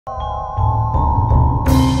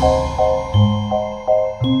Good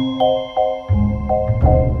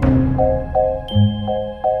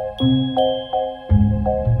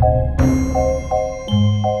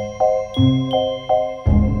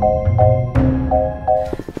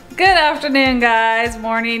afternoon, guys.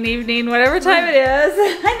 Morning, evening, whatever time it is.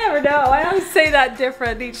 I never know. I always say that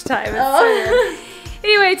different each time. It's so weird.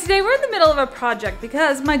 Anyway, today we're in the middle of a project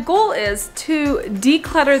because my goal is to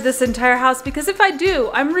declutter this entire house, because if I do,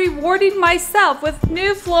 I'm rewarding myself with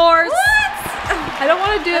new floors. What? I don't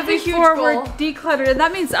want to do it before we're decluttered, and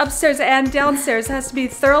that means upstairs and downstairs has to be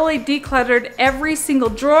thoroughly decluttered. Every single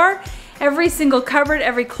drawer, every single cupboard,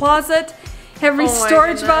 every closet, every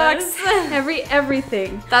storage box,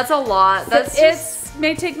 everything. That's a lot. That's It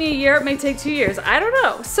may take me a year, it may take 2 years. I don't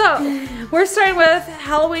know. So we're starting with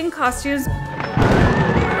Halloween costumes.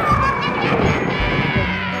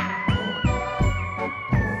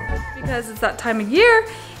 Because it's that time of year.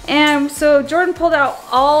 And so Jordan pulled out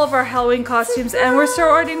all of our Halloween costumes and we're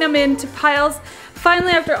sorting them into piles.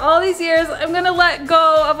 Finally, after all these years, I'm gonna let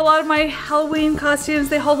go of a lot of my Halloween costumes.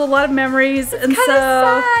 They hold a lot of memories. It's kind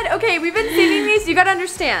of sad. Okay, we've been saving these. You gotta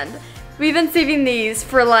understand. We've been saving these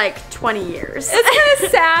for like 20 years. It's kind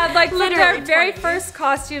of sad, like from their very first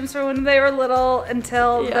costumes from when they were little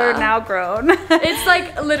until they're now grown. It's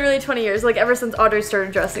like literally 20 years, like ever since Audrey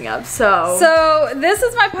started dressing up, so. So this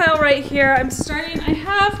is my pile right here. I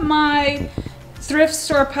have my thrift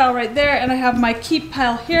store pile right there, and I have my keep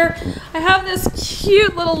pile here. I have this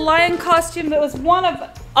cute little lion costume that was one of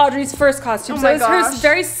Audrey's first costume. So it was her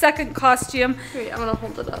very second costume. Wait, I'm gonna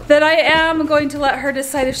hold it up. That I am going to let her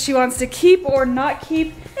decide if she wants to keep or not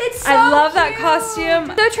keep. It's so I love cute. that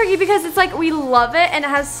costume. So tricky because it's like we love it and it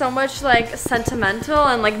has so much like sentimental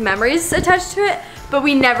and like memories attached to it, but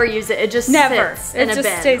we never use it. It just sits in a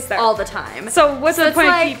bin stays there all the time. So what's the point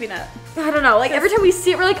of keeping it? I don't know, like every time we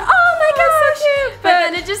see it, we're like, oh my gosh, so cute. But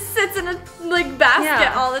then it just sits in a like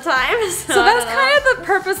basket all the time. So that's kind of the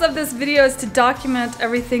purpose of this video, is to document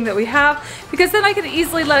everything that we have, because then I can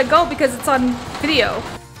easily let it go because it's on video.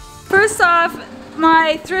 First off,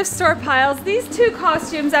 my thrift store piles. These two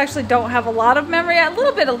costumes actually don't have a lot of memory, a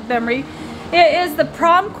little bit of memory. It is the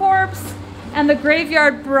prom corpse and the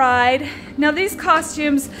graveyard bride. Now these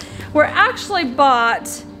costumes were actually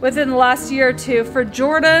bought within the last year or two for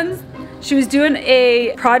Jordan. She was doing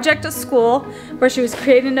a project at school where she was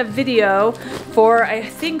creating a video for, I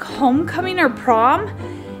think, homecoming or prom.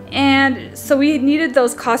 And so we needed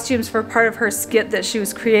those costumes for part of her skit that she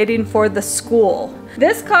was creating for the school.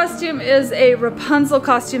 This costume is a Rapunzel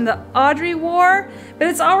costume that Audrey wore, but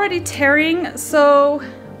it's already tearing, so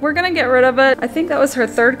we're gonna get rid of it. I think that was her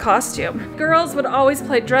third costume. Girls would always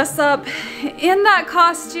play dress up in that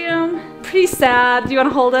costume. Pretty sad. Do you wanna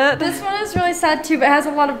hold it? This one is really sad too, but it has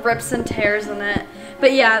a lot of rips and tears in it.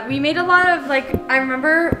 But yeah, we made a lot of like, I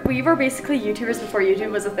remember we were basically YouTubers before YouTube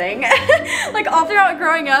was a thing. Like all throughout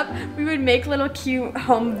growing up, we would make little cute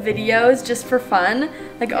home videos just for fun.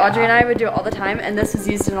 Like Audrey and I would do it all the time, and this was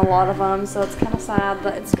used in a lot of them, so it's kind of sad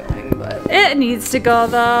that it's going, but. It needs to go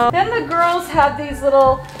though. Then the girls had these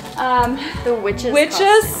little, the witches.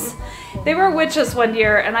 Costume. They were witches one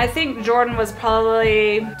year, and I think Jordan was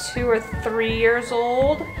probably 2 or 3 years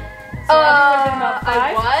old. So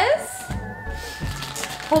I was?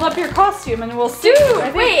 Hold up your costume and we'll see.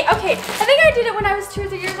 Dude, wait, okay. I think I did it when I was 2 or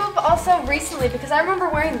 3 years old, but also recently because I remember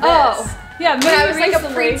wearing this. Oh, yeah, when I was like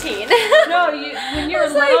a preteen. No, when you were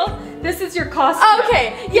little, this is your costume. Oh,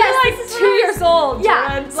 okay, yes. You're like 2 years old, Yeah.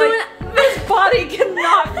 Jordan. So like, this body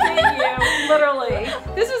cannot fit you, literally.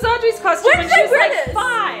 This was Audrey's costume when she was like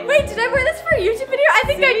 5. Wait, did I wear this for a YouTube video? I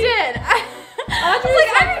think I did.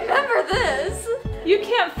 I remember this. You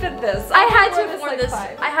can't fit this. I had to have worn this.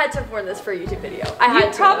 I had to have worn this for a YouTube video.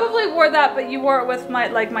 You probably wore that, but you wore it with my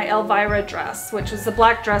Elvira dress, which was the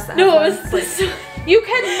black dress that no, it was this. You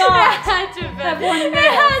cannot It had to have been. worn this.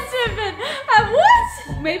 It had to have been.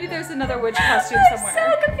 What? Maybe there's another witch costume somewhere.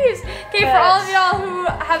 I'm so confused. Okay, for all of y'all who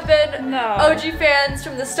have been OG fans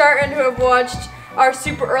from the start and who have watched our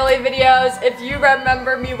super early videos, if you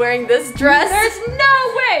remember me wearing this dress, there's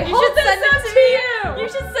no way. You should send it to me. You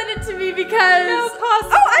should send it to me because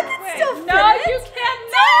I can still fit it. No, you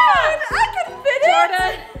cannot. Dude, I can fit it.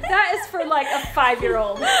 Jordan, that is for like a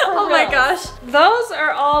 5-year-old. Oh my gosh. Those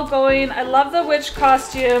are all going. I love the witch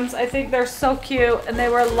costumes. I think they're so cute, and they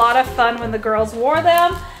were a lot of fun when the girls wore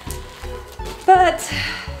them. But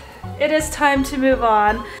it is time to move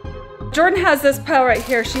on. Jordan has this pile right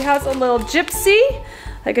here. She has a little gypsy,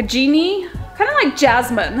 like a genie, kind of like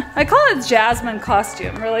Jasmine. I call it Jasmine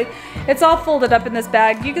costume, really. It's all folded up in this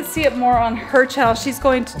bag. You can see it more on her channel. She's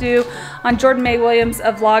going to do on Jordan May Williams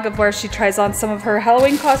a vlog of where she tries on some of her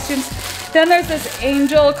Halloween costumes. Then there's this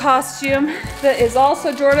angel costume that is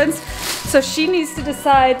also Jordan's. So she needs to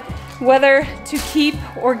decide whether to keep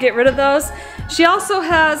or get rid of those. She also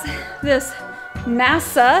has this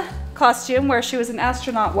NASA costume where she was an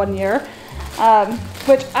astronaut one year,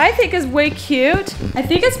 which I think is way cute. I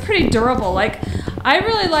think it's pretty durable. Like, I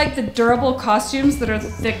really like the durable costumes that are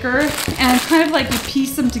thicker and kind of like you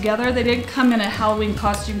piece them together. They didn't come in a Halloween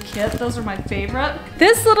costume kit. Those are my favorite.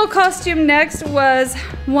 This little costume next was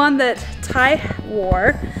one that Ty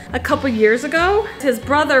wore a couple years ago. His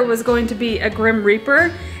brother was going to be a Grim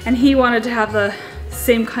Reaper and he wanted to have the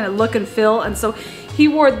same kind of look and feel, and so he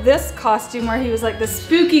wore this costume where he was like this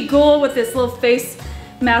spooky ghoul with this little face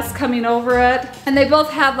mask coming over it. And they both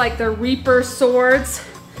had like their Reaper swords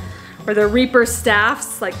or their Reaper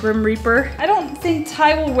staffs, like Grim Reaper. I don't think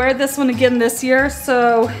Ty will wear this one again this year,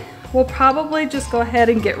 so we'll probably just go ahead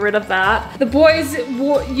and get rid of that. The boys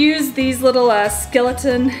will use these little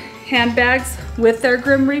skeleton handbags with their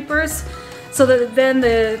Grim Reapers, so that then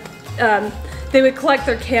they would collect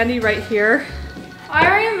their candy right here.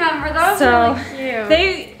 I remember, that was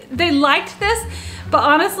really cute. They liked this, but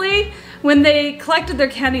honestly, when they collected their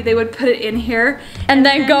candy, they would put it in here and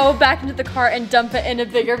then go back into the car and dump it in a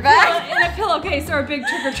bigger bag. In a pillowcase or a big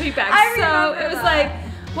trick-or-treat bag. So it was like,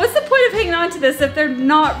 what's the point of hanging on to this if they're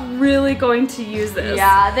not really going to use this?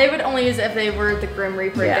 Yeah, they would only use it if they were the Grim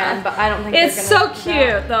Reaper again, but I don't think it's so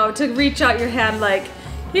cute though to reach out your hand like,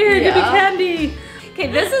 here, give me candy. Okay,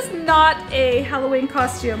 this is not a Halloween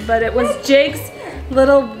costume, but it was Jake's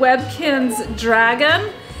little Webkinz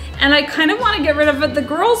dragon. And I kind of want to get rid of it. The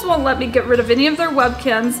girls won't let me get rid of any of their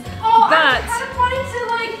Webkinz. Oh, but I'm kind of wanting to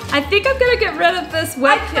like... I think I'm going to get rid of this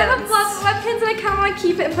Webkinz. I kind of love Webkinz and I kind of want to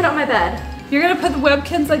keep it and put it on my bed. You're going to put the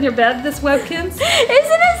Webkinz on your bed, this Webkinz? Isn't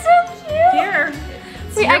it so cute? Here.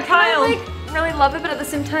 Wait, I kind of like really love it, but at the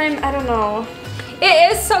same time, I don't know.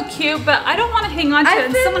 It is so cute, but I don't want to hang on to it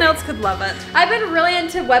and someone else could love it. I've been really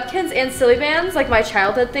into Webkinz and Silly Bands, like my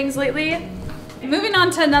childhood things lately. Moving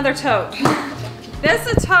on to another tote.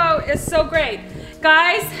 This tote is so great.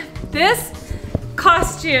 Guys, this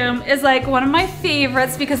costume is like one of my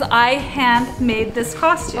favorites because I handmade this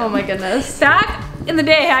costume. Oh my goodness. Back in the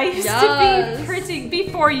day, I used to be pretty,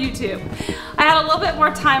 before YouTube, I had a little bit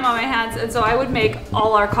more time on my hands, and so I would make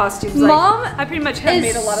all our costumes. Mom, like, I pretty much had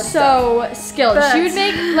made a lot of stuff. So skilled. She would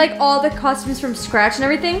make like all the costumes from scratch and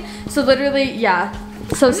everything. So literally, yeah,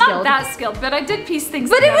 so skilled. Not that skilled, but I did piece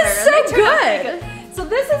things together. But it was so good. So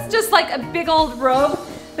this is just like a big old robe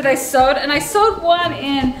that I sewed, and I sewed one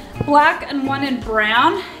in black and one in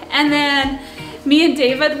brown, and then me and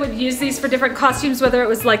David would use these for different costumes, whether it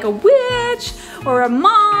was like a witch or a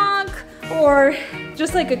monk or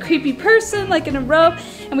just like a creepy person like in a robe,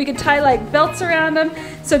 and we could tie like belts around them.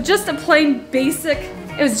 So just a plain basic,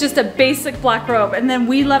 it was just a basic black robe, and then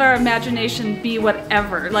we let our imagination be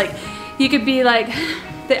whatever. Like you could be like,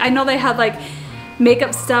 I know they had like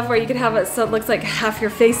makeup stuff where you could have it so it looks like half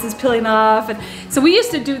your face is peeling off, and so we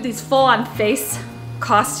used to do these full-on face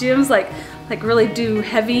costumes, like really do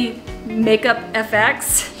heavy makeup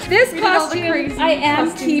FX. This costume I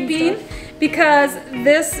am keeping because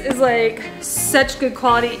this is like such good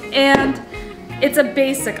quality and it's a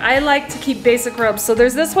basic. I like to keep basic robes, so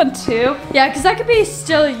there's this one too. Yeah, because that could be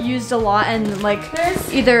still used a lot in like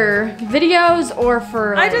either videos or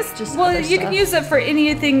for like, just well, you can use it for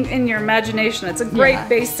anything in your imagination. It's a great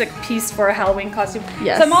basic piece for a Halloween costume.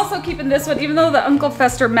 Yes. So I'm also keeping this one, even though the Uncle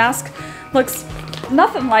Fester mask looks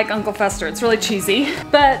nothing like Uncle Fester. It's really cheesy,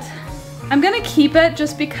 but I'm gonna keep it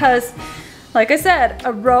just because, like I said,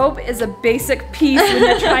 a robe is a basic piece when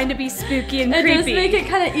you're trying to be spooky and creepy. It does make it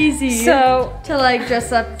kind of easy to like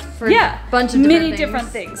dress up for a bunch of many different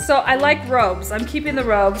things. So I like robes. I'm keeping the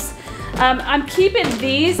robes. I'm keeping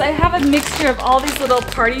these. I have a mixture of all these little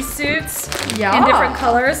party suits in different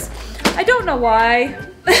colors. I don't know why.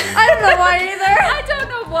 I don't know why either. I don't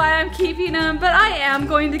know why I'm keeping them, but I am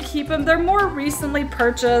going to keep them. They're more recently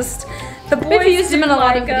purchased. The boys used them in a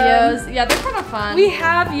lot of videos. Yeah, they're kind of fun. We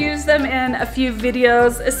have used them in a few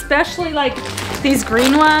videos, especially like these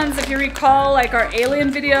green ones. If you recall, like our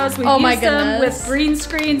alien videos, we used them with green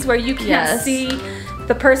screens where you can't see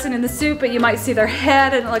the person in the suit, but you might see their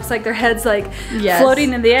head, and it looks like their head's like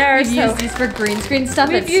floating in the air. We've used these for green screen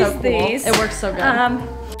stuff. It's so cool. It works so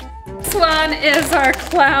good. This one is our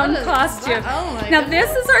clown costume. Now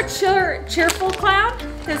this is our cheerful clown.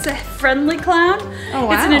 It's a friendly clown. Oh,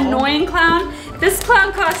 wow. It's an annoying clown. This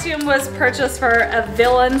clown costume was purchased for a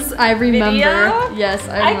villain's video. Yes,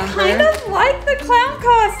 I remember. I kind of like the clown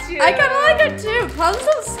costume. I kind of like it too. Clowns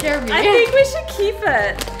don't scare me. I think we should keep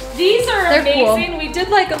it. These are amazing. Cool. We did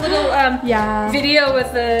like a little video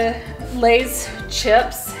with the Lay's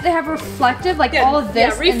chips. They have reflective, like all of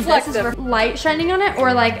this, and this is light shining on it,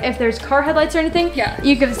 or like if there's car headlights or anything,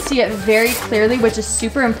 you can see it very clearly, which is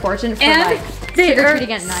super important for like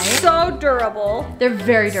trick-or-treating at night. So durable. They're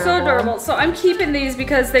very durable. So durable. So I'm keeping these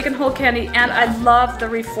because they can hold candy, and I love the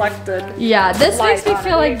reflected. Yeah, this makes me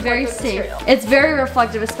feel like very safe. It's very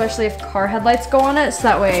reflective, especially if car headlights go on it, so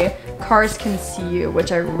that way cars can see you,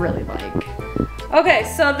 which I really like. Okay,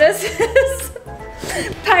 so this is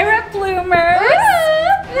Pirate Bloomers.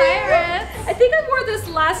 Pirates. I think I wore this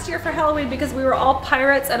last year for Halloween because we were all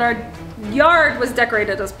pirates and our yard was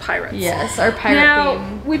decorated as pirates. Yes, our pirate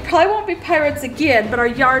theme. We probably won't be pirates again, but our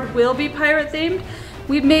yard will be pirate themed.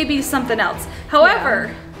 We may be something else.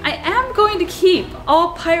 However, I am going to keep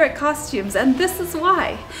all pirate costumes, and this is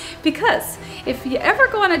why. Because if you ever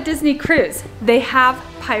go on a Disney cruise, they have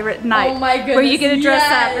pirate night. Oh my goodness, where you get to dress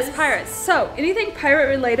up as pirates. So anything pirate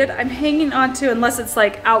related, I'm hanging on to unless it's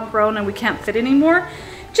like outgrown and we can't fit anymore.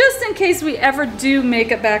 Just in case we ever do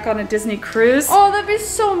make it back on a Disney cruise. Oh, that'd be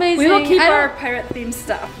so amazing. We will keep our pirate themed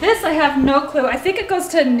stuff. This I have no clue. I think it goes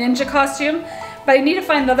to a ninja costume, but I need to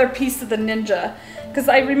find another piece of the ninja. Because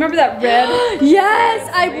I remember that red. Yes,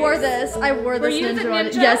 I wore this. I wore this ninja one.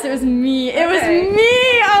 Yes, it was me. It was me.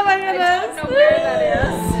 Oh my goodness. I don't know where that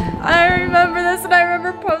is. I remember this, and I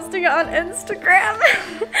remember posting it on Instagram.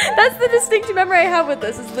 That's the distinct memory I have with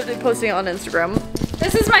this, is literally posting it on Instagram.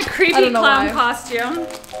 This is my creepy clown costume.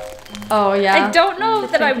 Oh yeah. I don't know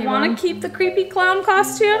that I want to keep the creepy clown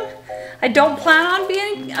costume. I don't plan on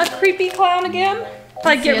being a creepy clown again.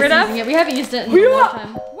 Like get rid of. We haven't used it in a long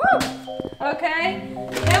time. Woo! Okay.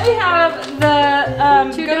 Then we have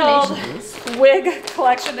the good old wig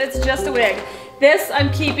collection. It's just a wig. This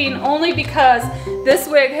I'm keeping only because this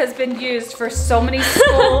wig has been used for so many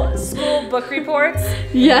school book reports.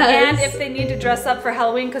 Yes. And if they need to dress up for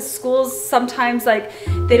Halloween, because schools sometimes like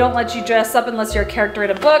they don't let you dress up unless you're a character in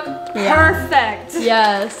a book. Yeah. Perfect.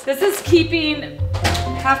 Yes. This is keeping.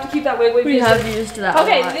 Have to keep that wig. We have used that.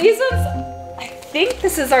 Okay, these ones. I think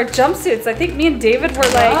this is our jumpsuits. I think me and David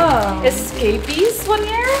were like escapees one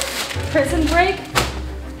year. Prison break.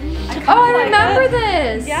 I remember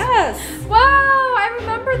this. Yes. Wow, I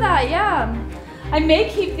remember that, yeah. I may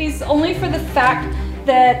keep these only for the fact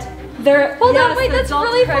that they're. Hold on, wait, that's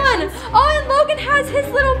really fun. Oh, and Logan has his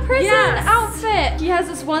little prison outfit. He has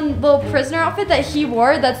this one little prisoner outfit that he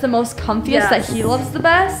wore that's the most comfiest, that he loves the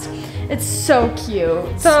best. It's so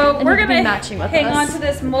cute. So we're gonna matching with hang on to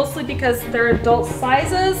this mostly because they're adult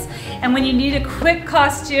sizes, and when you need a quick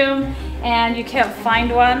costume and you can't find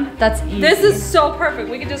one, that's easy. This is so perfect.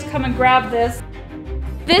 We can just come and grab this.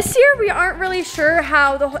 This year we aren't really sure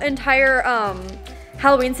how the entire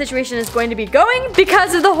Halloween situation is going to be going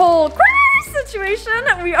because of the whole situation.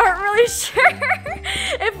 We aren't really sure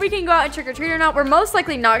if we can go out and trick-or-treat or not. We're most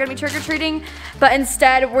likely not gonna be trick-or-treating, but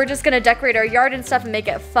instead we're just gonna decorate our yard and stuff and make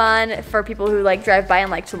it fun for people who like drive by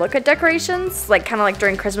and like to look at decorations, like kind of like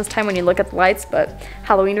during Christmas time when you look at the lights, but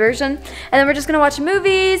Halloween version. And then we're just gonna watch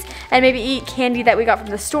movies and maybe eat candy that we got from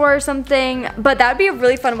the store or something. But that would be a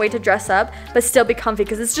really fun way to dress up but still be comfy,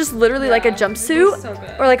 because it's just literally like a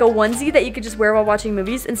jumpsuit or like a onesie that you could just wear while watching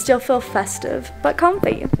movies and still feel festive but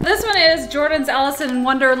comfy. This one is Jordan's Alice in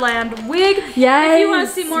Wonderland wig. Yes. If you want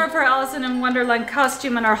to see more of her Alice in Wonderland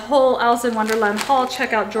costume and our whole Alice in Wonderland haul,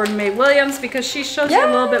 check out Jordan May Williams because she shows you a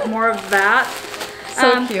little bit more of that.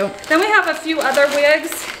 So cute. Then we have a few other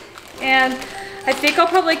wigs, and I think I'll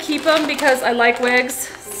probably keep them because I like wigs.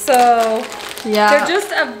 So they're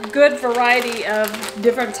just a good variety of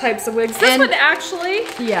different types of wigs. This one actually,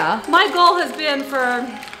 my goal has been for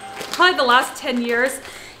probably the last 10 years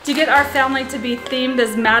to get our family to be themed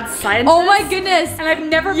as mad scientists. Oh my goodness. And I've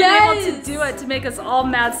never been able to do it to make us all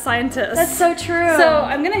mad scientists. That's so true. So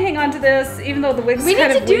I'm gonna hang on to this even though the wig's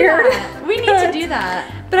kind of weird. We need to do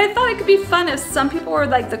that. But I thought it could be fun if some people were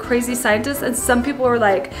like the crazy scientists and some people were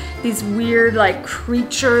like these weird like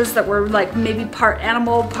creatures that were like maybe part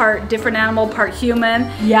animal, part different animal, part human.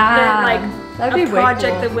 Yeah. That like that'd be a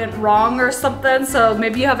project that went wrong or something. So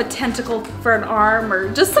maybe you have a tentacle for an arm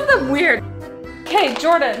or just something weird. Okay,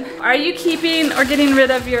 Jordan, are you keeping or getting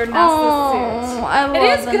rid of your NASA suit? I love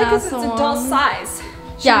it is good because it's adult size.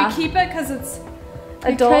 Should we keep it because it's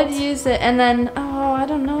adult? We could use it and then, I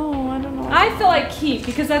don't know. I feel like keep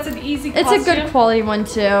because that's an easy costume. It's a good quality one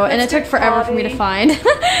too, and it took forever for me to find.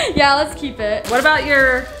 Yeah, let's keep it. What about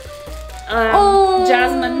your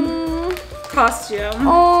Jasmine costume?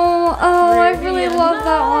 I really love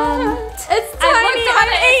that one. It's tiny. I'm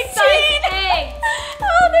 18.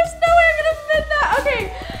 Oh, there's no way I'm gonna fit that. Okay,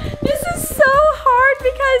 this is so hard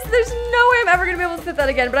because there's no way I'm ever gonna be able to fit that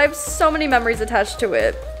again, but I have so many memories attached to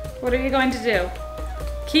it. What are you going to do?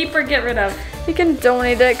 Keep or get rid of? you can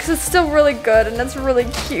donate it because it's still really good and it's really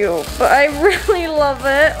cute. But I really love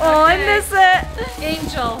it. Oh, I miss it.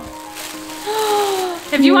 Angel.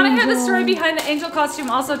 If you want to hear the story behind the angel costume,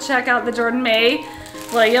 also check out the Jordan May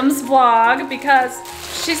Williams vlog because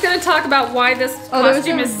she's going to talk about why this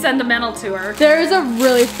costume is sentimental to her. There is a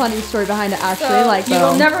really funny story behind it, actually. So you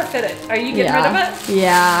will never fit it. Are you getting rid of it?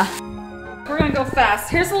 Yeah. We're going to go fast.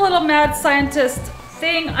 Here's a little mad scientist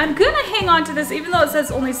thing. I'm going to hang on to this even though it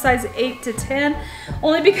says only size 8 to 10.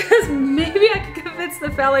 Only because maybe I could convince the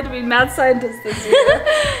family to be mad scientists this year.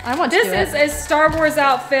 I want to do it. This is a Star Wars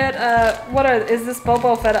outfit. Is this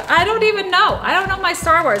Boba Fett? I don't even know. I don't know my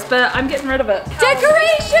Star Wars, but I'm getting rid of it.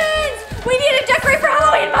 Decorations! We need to decorate for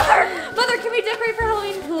Halloween, Mother! Mother, can we decorate for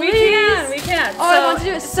Halloween, please? We can. Oh, I want to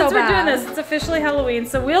do it so bad. Since we're doing this, it's officially Halloween,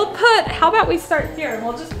 so we'll put, how about we start here, and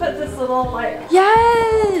we'll just put this little, like,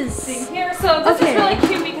 yes! thing here. So this is really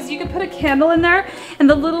cute because you can put a candle in there, and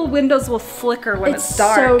the little windows will flicker when it's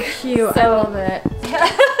dark. It's so cute. I love it.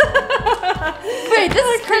 Wait, this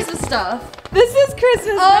is Christmas stuff. This is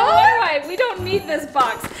Christmas. Oh, wait, we don't need this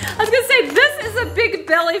box. I was gonna say this is a big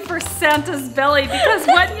belly for Santa's belly because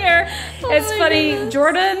one year, it's funny, goodness.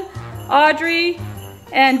 Jordan, Audrey,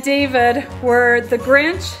 and David were the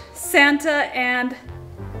Grinch, Santa, and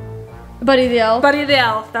Buddy the Elf. Buddy the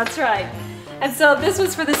Elf, that's right. And so this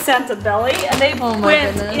was for the Santa belly, and they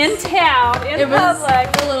went in town, in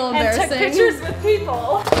public, a little and took pictures with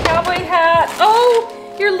people. Cowboy hat. Oh.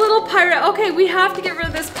 Your little pirate. Okay, we have to get rid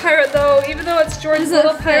of this pirate though, even though it's Jordan's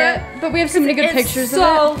little pirate. But we have so many good pictures of it.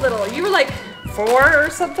 So little. You were like 4 or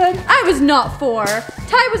something? I was not 4.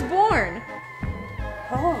 Ty was born.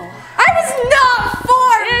 Oh. I was not 4!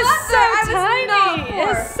 It's so tiny.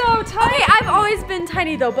 It's so tiny. Okay, I've always been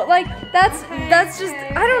tiny though, but like, that's just,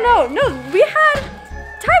 I don't know. No, we had,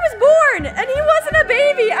 Ty was born and he wasn't a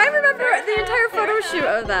baby. I remember the entire photo shoot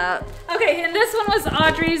of that. Okay, and this one was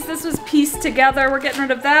Audrey's. This was pieced together. We're getting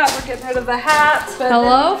rid of that. We're getting rid of the hat.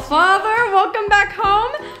 Hello, Father. Welcome back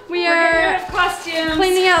home. We're getting rid of costumes.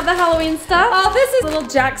 Cleaning out the Halloween stuff. Oh, this is a little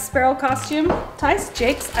Jack Sparrow costume. Ty's,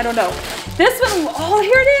 Jake's, I don't know. This one, oh,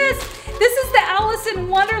 here it is. This is the Alice in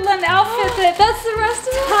Wonderland outfit that that's the rest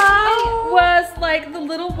of it. Ty was like the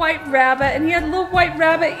little white rabbit, and he had little white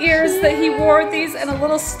rabbit ears that he wore with these and a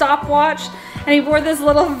little stopwatch, and he wore this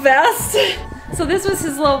little vest. So this was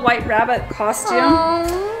his little white rabbit costume.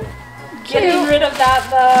 Getting rid of that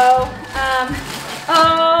though.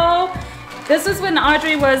 This was when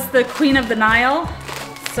Audrey was the Queen of the Nile.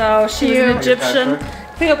 So she was an Egyptian.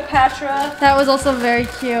 Cleopatra. That was also very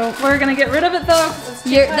cute. We're gonna get rid of it though. It's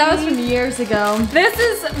that was from years ago. This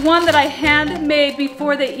is one that I handmade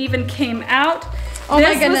before they even came out. Oh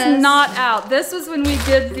my goodness. This was not out. This was when we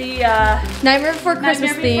did the Nightmare Before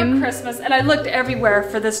Christmas theme. Before Christmas, and I looked everywhere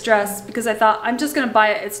for this dress because I thought I'm just gonna buy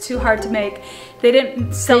it. It's too hard to make. They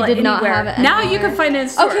didn't sell it anywhere. Not have it now you can find it in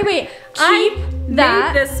store. Okay, wait. I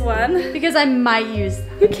made this one because I might use.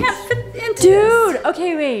 You can't fit into Dude. this.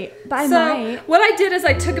 Okay, wait. But I might. What I did is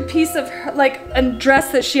I took a piece of her, like a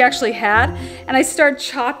dress that she actually had, and I started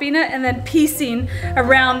chopping it and then piecing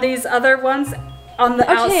around these other ones on the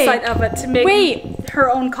outside of it to make her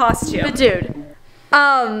own costume. But dude,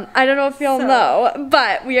 I don't know if y'all know,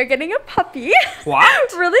 but we are getting a puppy.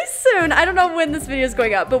 What? Really soon. I don't know when this video is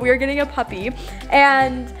going up, but we are getting a puppy.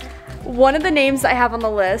 And one of the names I have on the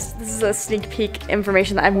list, this is a sneak peek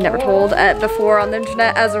information that I've never told before on the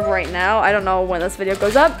internet as of right now. I don't know when this video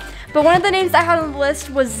goes up. But one of the names I had on the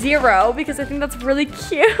list was Zero because I think that's really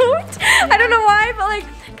cute. I don't know why, but like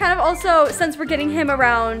kind of also since we're getting him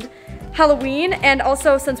around Halloween, and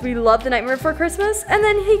also since we love The Nightmare Before Christmas, and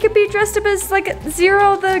then he could be dressed up as like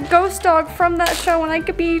Zero, the ghost dog from that show, and I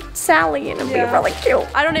could be Sally, and it'd be really cute.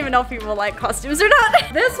 I don't even know if people like costumes or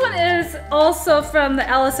not. This one is also from the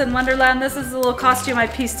Alice in Wonderland. This is a little costume I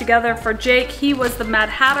pieced together for Jake. He was the Mad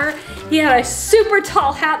Hatter. He had a super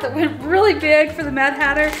tall hat that went really big for the Mad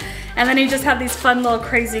Hatter, and then he just had these fun little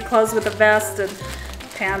crazy clothes with a vest and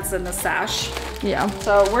pants and a sash. Yeah.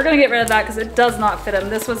 So we're gonna get rid of that because it does not fit him.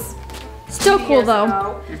 This was still cool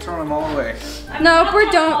though. You're throwing them all away. No, we're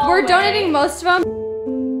donating most of them.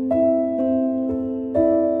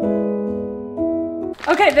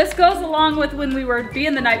 Okay, this goes along with when we were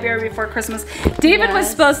being the Nightmare Before Christmas. David was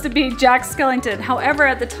supposed to be Jack Skellington. However,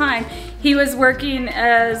 at the time, he was working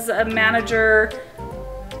as a manager.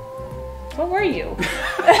 What were you?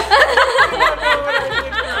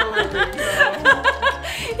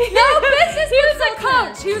 No, business He was a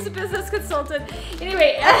consultant. coach. He was a business consultant.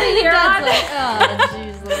 Anyway, every year on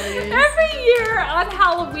every year on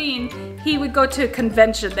Halloween, he would go to a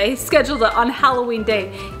convention. They scheduled it on Halloween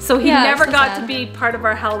day, so he never got to be part of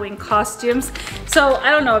our Halloween costumes. So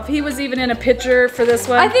I don't know if he was even in a picture for this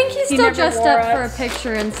one. I think he still dressed up for a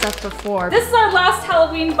picture and stuff before. This is our last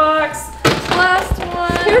Halloween box. Last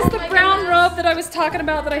one. Here's the brown robe that I was talking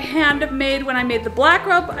about that I handmade when I made the black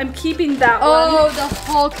robe. I'm keeping that one. Oh, the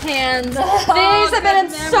Hulk hands. These have been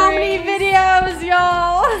in so many videos,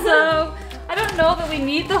 y'all. So I don't know that we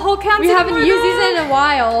need the whole hands. We haven't used these in a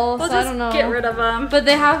while, We'll so I don't know. get rid of them. But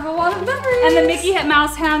they have a lot of memories. And the Mickey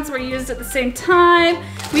Mouse hands were used at the same time.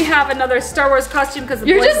 We have another Star Wars costume because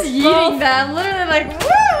you're just eating them, literally like woo!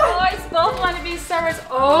 Boys both want to be Star Wars.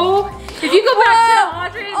 Oh, if you go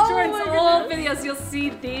back to Audrey and Jordan's old videos, you'll see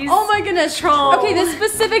these. Oh my goodness, trolls. Okay, the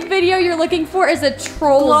specific video you're looking for is a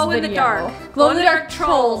trolls glow video. in the dark. Glow in the dark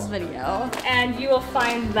trolls video. And you will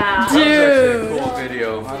find that. Dude, cool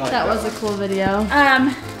video. I like that was a cool video.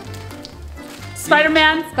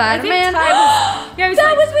 Spider-Man. Spider-Man. Yeah,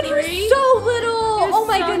 that was when he was so little. He was Oh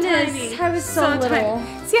my so goodness, tiny. I was so little.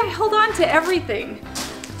 Tiny. See, I hold on to everything.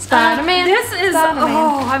 Spider-Man. This is,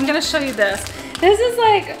 oh, I'm gonna show you this. This is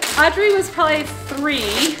like, Audrey was probably 3,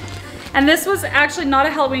 and this was actually not a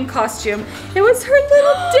Halloween costume. It was her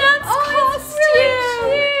little dance costume.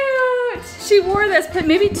 Really cute. She wore this, but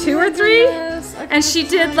maybe 2 or 3, and she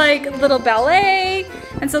did like little ballet.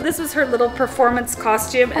 And so this was her little performance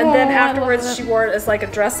costume, and then afterwards she wore it as like a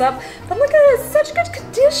dress up. But look at it, it's such good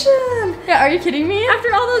condition. Yeah, are you kidding me?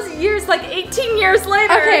 After all those years, like 18 years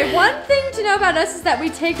later. Okay, one thing to know about us is that we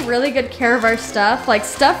take really good care of our stuff. Like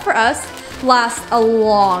stuff for us lasts a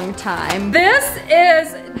long time. This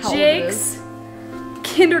is Jake's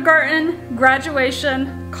kindergarten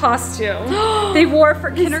graduation costume. They wore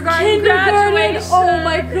for kindergarten graduation. Oh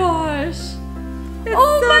my gosh.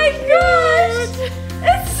 Oh my gosh.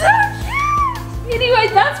 It's so cute! Anyway,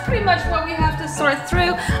 that's pretty much what we have to sort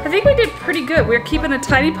through. I think we did pretty good. We're keeping a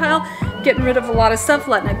tiny pile, getting rid of a lot of stuff,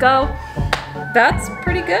 letting it go. That's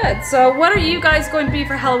pretty good. So what are you guys going to be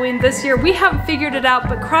for Halloween this year? We haven't figured it out,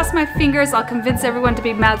 but cross my fingers, I'll convince everyone to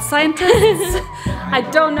be mad scientists. I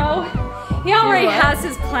don't know. He already has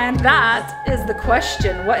his plan. That is the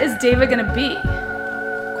question. What is David gonna be?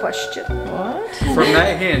 Question. What? From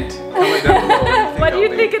that hint, comment down below. What do you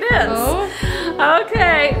think it is? Oh.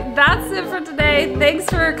 Okay, that's it for today. Thanks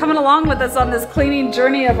for coming along with us on this cleaning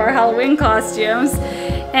journey of our Halloween costumes.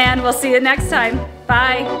 And we'll see you next time.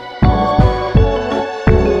 Bye.